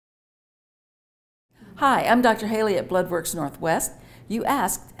Hi, I'm Dr. Haley at Bloodworks Northwest. You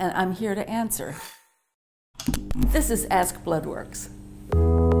asked, and I'm here to answer. This is Ask Bloodworks.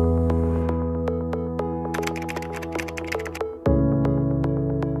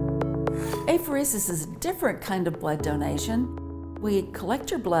 Apheresis is a different kind of blood donation. We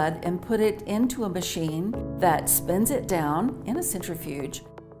collect your blood and put it into a machine that spins it down in a centrifuge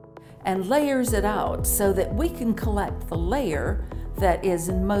and layers it out so that we can collect the layer that is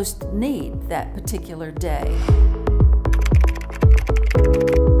in most need that particular day.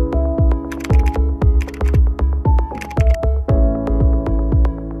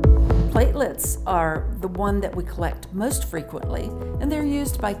 Platelets are the one that we collect most frequently, and they're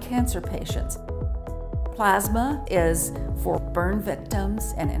used by cancer patients. Plasma is for burn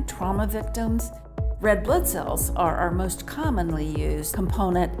victims and in trauma victims. Red blood cells are our most commonly used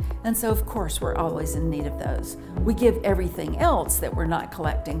component, and so of course we're always in need of those. We give everything else that we're not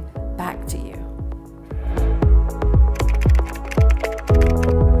collecting back to you.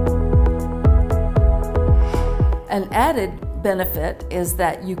 An added benefit is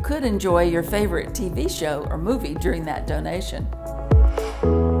that you could enjoy your favorite TV show or movie during that donation.